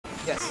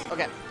Yes.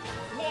 Okay.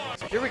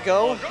 So here we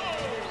go.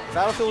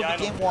 Battlefield Yeah,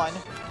 game 1.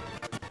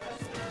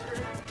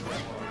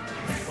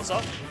 What's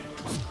up?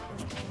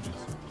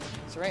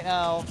 So right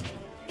now,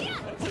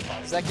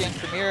 Zekken,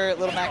 Premier,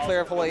 Little Mac player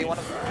of Hawaii, one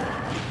of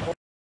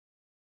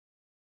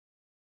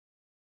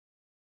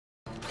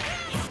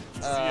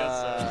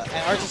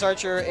and Archest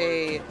Archer,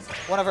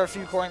 one of our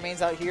few coring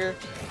mains out here.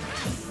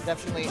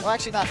 Definitely, well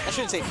actually not, I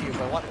shouldn't say few,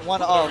 but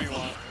one of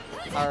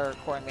our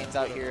coring mains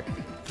out here.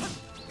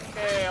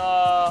 Okay,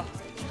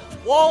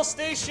 Wall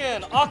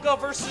Station, Akka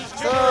versus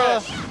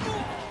Gibberish.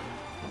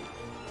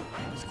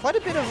 There's quite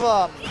a bit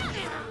of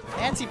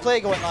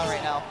anti-play going on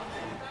right now.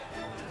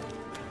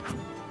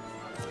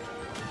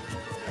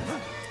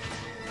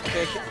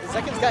 Okay,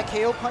 Zekken's got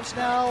KO punch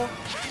now.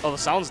 Oh, the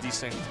sound's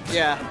desync.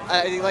 Yeah,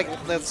 I like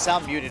the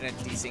sound muted and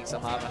desync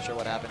somehow. I'm not sure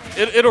what happened.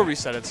 It'll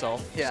reset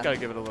itself. Yeah. Just gotta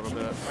give it a little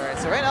bit. All right,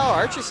 so right now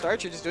Archest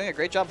Archer just doing a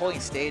great job holding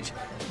stage.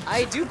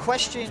 I do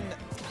question.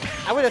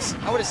 I would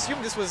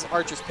assume this was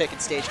Archer's pick in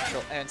stage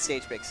control and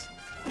stage picks.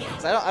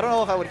 I don't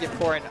know if I would give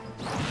Corrin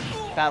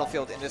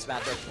Battlefield in this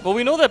matchup. Well,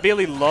 we know that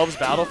Bailey loves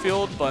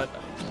Battlefield, but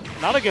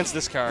not against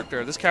this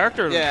character. This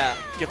character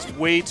gets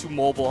way too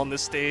mobile on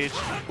this stage.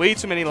 Way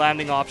too many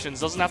landing options.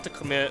 Doesn't have to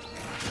commit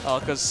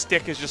because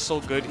stick is just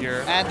so good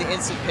here. And the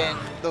instant pin,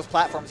 those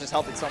platforms just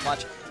help it so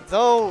much.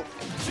 Though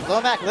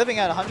Lomac living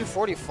at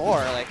 144,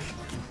 like,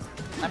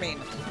 I mean,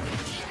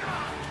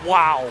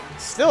 wow,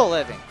 still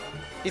living.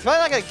 He's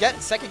probably not gonna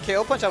get second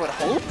KO punch, I would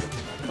hope,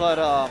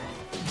 but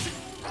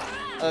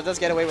does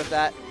get away with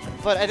that.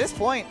 But at this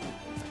point,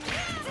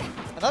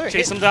 another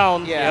chase hit. him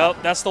down. Yeah. Yep,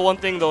 that's the one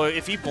thing though.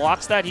 If he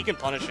blocks that, he can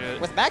punish it.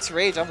 With max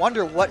rage, I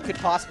wonder what could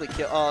possibly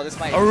kill. Oh, this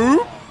might.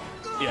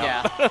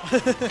 Yeah.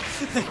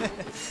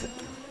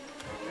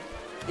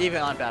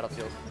 Even on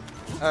Battlefield.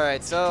 All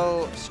right,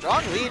 so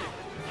strong lead,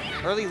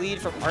 early lead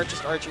from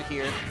Archest Archer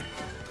here.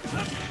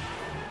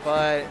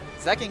 But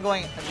Zekken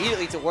going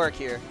immediately to work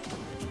here.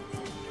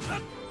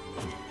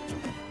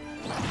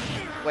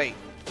 Wait,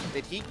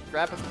 did he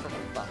grab him from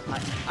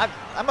behind?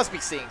 I must be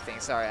seeing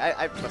things. Sorry,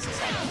 I must have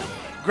saw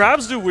that.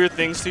 Grabs do weird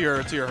things to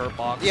your hurt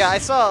box. Yeah, I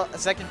saw a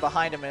second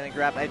behind him and then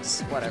grab.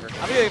 Whatever.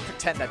 I'm gonna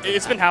pretend that.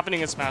 It's been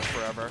happening in Smash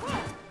forever.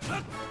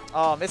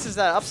 Oh, misses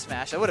that up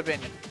smash. That would have been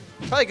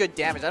probably good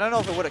damage. I don't know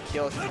if it would have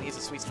killed because he needs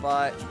a sweet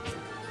spot.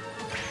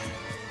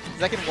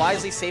 Zekken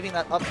wisely saving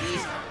that up B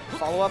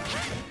follow-up,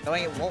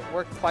 knowing it won't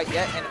work quite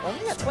yet, and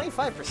only at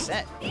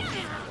 25%.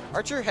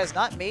 Archer has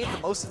not made the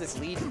most of this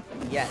lead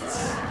yet.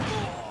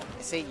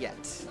 I say yet.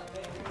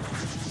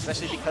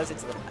 Especially because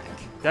it's Little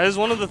Mac. That is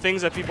one of the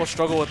things that people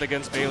struggle with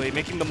against Bailey,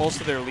 making the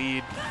most of their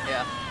lead.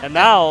 Yeah. And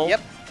now,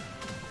 yep.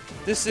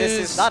 This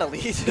is not a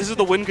lead. This is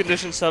the win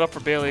condition set up for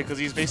Bailey because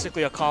he's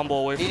basically a combo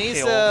away from KO. He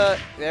needs to...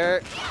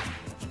 There.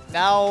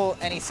 Now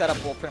any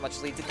setup will pretty much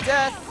lead to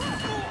death.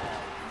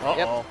 Uh-oh.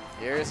 Yep.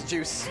 Here's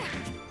Juice.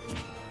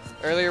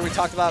 Earlier we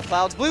talked about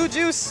Cloud's blue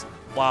juice.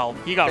 Wow,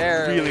 he got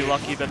Barely. really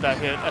lucky that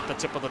hit at the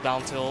tip of the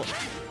down tilt.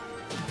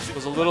 It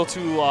was a little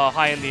too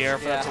high in the air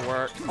for that to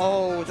work.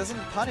 Oh, it doesn't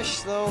punish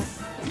though.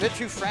 A bit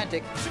too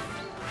frantic.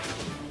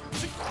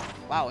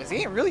 Wow, is he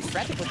getting really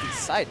frantic with these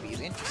side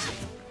Bs? Interesting.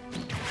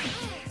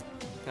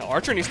 Now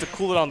Archer needs to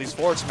cool it on these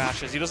forward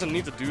smashes. He doesn't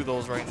need to do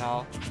those right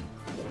now.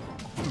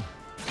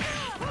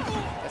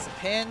 That's a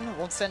pin.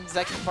 Won't send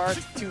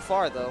Zekken too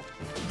far though.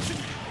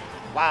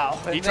 Wow.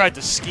 He tried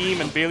to scheme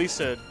and Bailey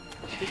said,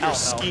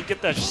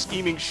 get that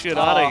scheming shit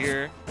out of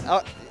here.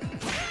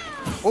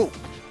 Oh.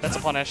 That's a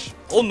punish.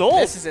 Oh no!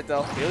 This is it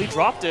though. Bailey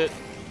dropped it.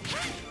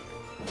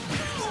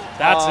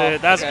 That's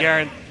it. That's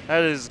Garen.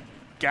 That is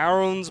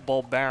Garen's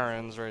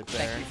Bulbarons right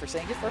there. Thank you for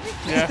saying it for me.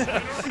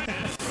 Yeah.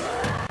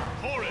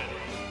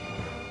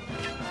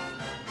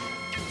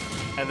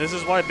 And this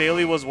is why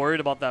Bailey was worried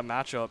about that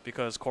matchup,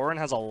 because Corrin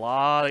has a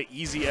lot of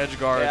easy edge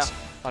guards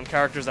on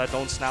characters that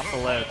don't snap the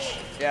ledge.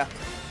 Yeah.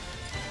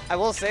 I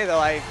will say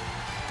though,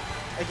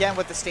 again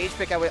with the stage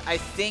pick, I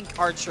think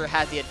Archer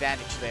had the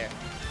advantage there.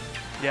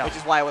 Yeah. Which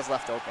is why I was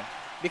left open.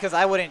 Because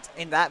I wouldn't,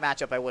 in that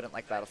matchup, I wouldn't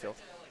like Battlefield.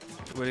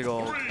 Where do you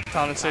go?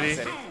 Town and City?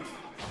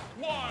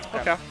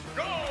 Okay.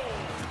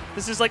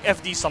 This is like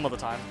FD some of the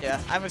time.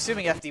 Yeah, I'm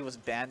assuming FD was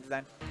banned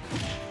then.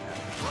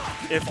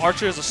 If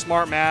Archer is a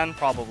smart man,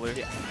 probably.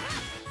 Yeah.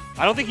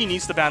 I don't think he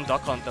needs to ban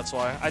Duck Hunt, that's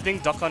why. I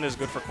think Duck Hunt is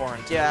good for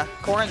Corrin. Yeah,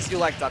 Corrins do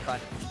like Duck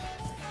Hunt.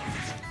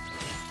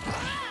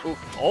 Ooh.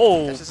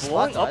 Oh,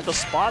 blowing up the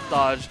spot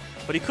dodge.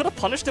 But he could have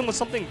punished him with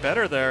something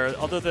better there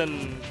other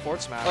than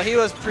forward smash. Well, he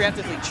was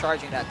preemptively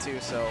charging that too,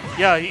 so.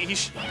 Yeah,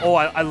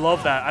 I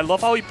love that. I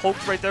love how he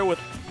poked right there with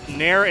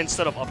Nair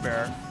instead of up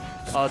air.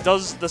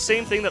 Does the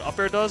same thing that up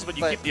air does, but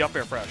you keep the up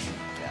air fresh.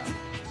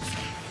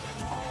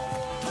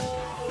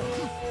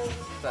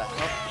 Yeah.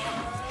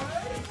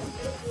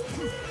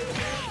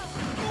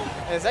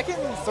 Zekken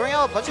throwing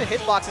out a bunch of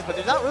hitboxes, but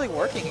they're not really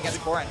working against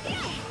Corrin.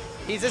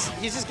 He's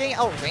just getting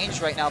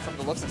outranged right now from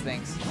the looks of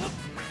things.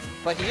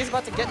 But he is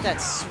about to get that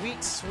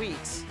sweet,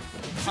 sweet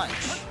punch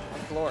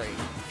of glory.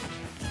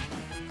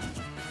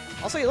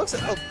 Also, he looks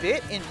a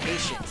bit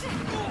impatient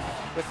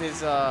with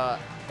his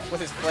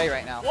play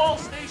right now. Wall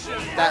Station.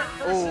 That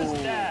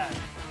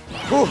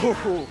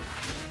Ooh.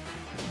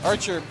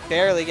 Archer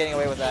barely getting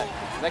away with that.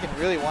 Zekken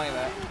really wanting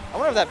that. I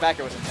wonder if that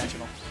backer was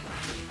intentional.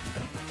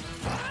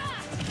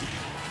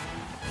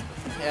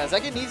 Yeah,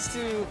 Zekken needs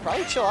to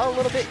probably chill out a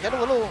little bit, get a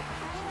little...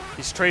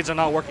 These trades are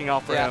not working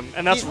out for him,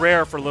 and that's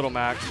rare for Little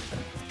Mac.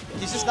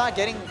 He's just not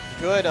getting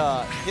good.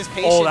 His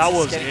patience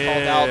is getting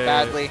called out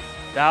badly.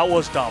 That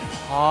was the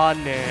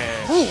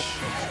punish.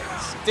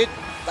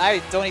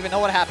 I don't even know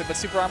what happened, but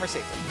Super Armor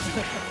saved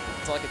him.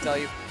 That's all I can tell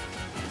you.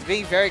 He's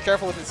being very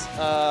careful with his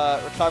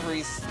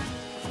recoveries.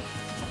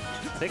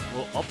 I think,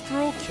 will up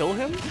throw kill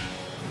him?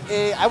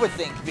 I would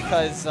think,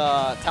 because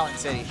Talon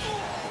City.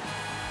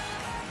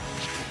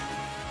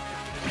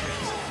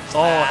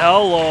 Oh,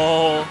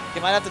 hello. He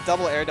might have to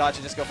double air dodge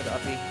and just go for the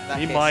uppie.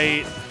 He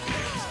might.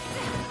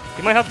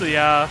 He might have to,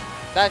 yeah.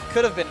 That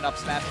could have been an up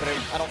smash, but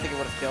I don't think it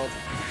would have killed.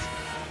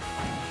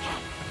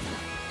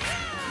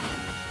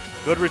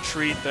 Good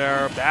retreat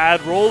there.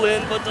 Bad roll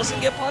in, but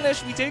doesn't get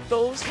punished. We take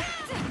those.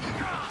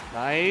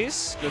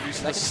 Nice. Good use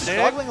of the stick.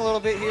 Struggling a little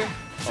bit here.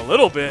 A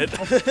little bit.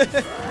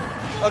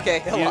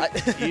 Okay, a lot.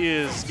 He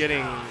is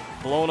getting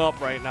blown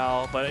up right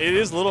now, but it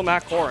is Little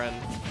Mac Corrin.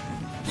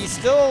 He's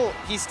still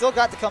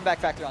got the comeback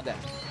factor on deck.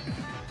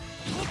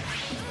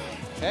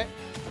 Okay.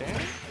 Okay.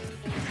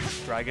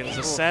 Dragon's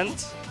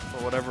Ascent,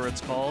 or whatever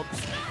it's called.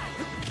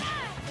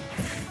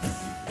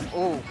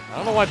 Oh. I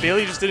don't know why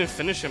Bailey just didn't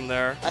finish him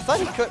there. I thought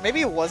he could.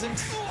 Maybe it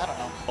wasn't. I don't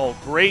know. Oh,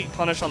 great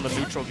punish on the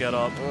neutral get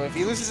up. Oh, if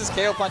he loses his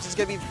KO punch, it's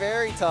going to be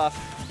very tough.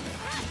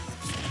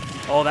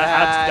 Oh,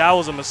 that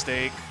was a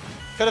mistake.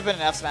 Could have been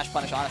an F smash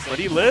punish, honestly. But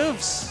he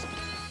lives.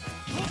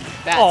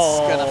 That's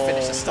going to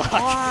finish the stock.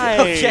 Why?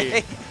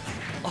 Okay.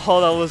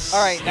 Oh, that was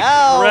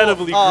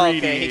incredibly greedy.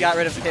 Okay, he got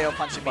rid of the KO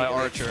punch by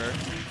Archer.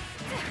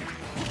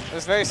 It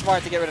was very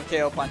smart to get rid of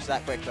KO punch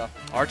that quick, though.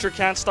 Archer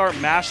can't start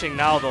mashing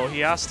now, though. He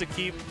has to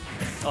keep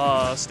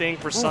staying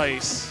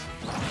precise.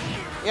 Ooh.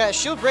 Yeah,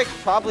 shield break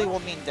probably will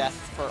mean death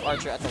for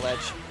Archer at the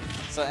ledge.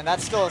 So, and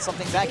that's still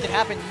something that can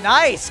happen.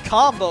 Nice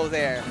combo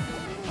there.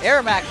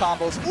 Air Mac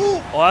combos.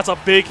 Ooh. Oh, that's a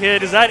big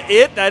hit. Is that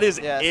it? That is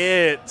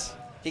it.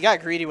 He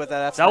got greedy with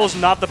that. That was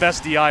not the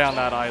best DI on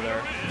that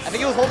either. I think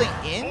he was holding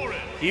in.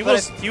 He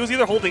was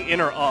either holding in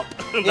or up.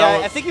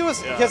 Yeah, I think he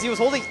was because he was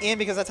holding in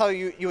because that's how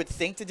you would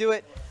think to do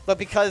it. But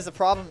because the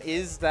problem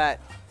is that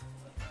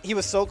he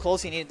was so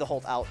close, he needed to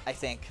hold out, I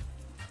think,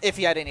 if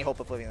he had any hope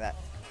of living that.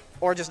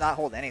 Or just not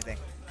hold anything.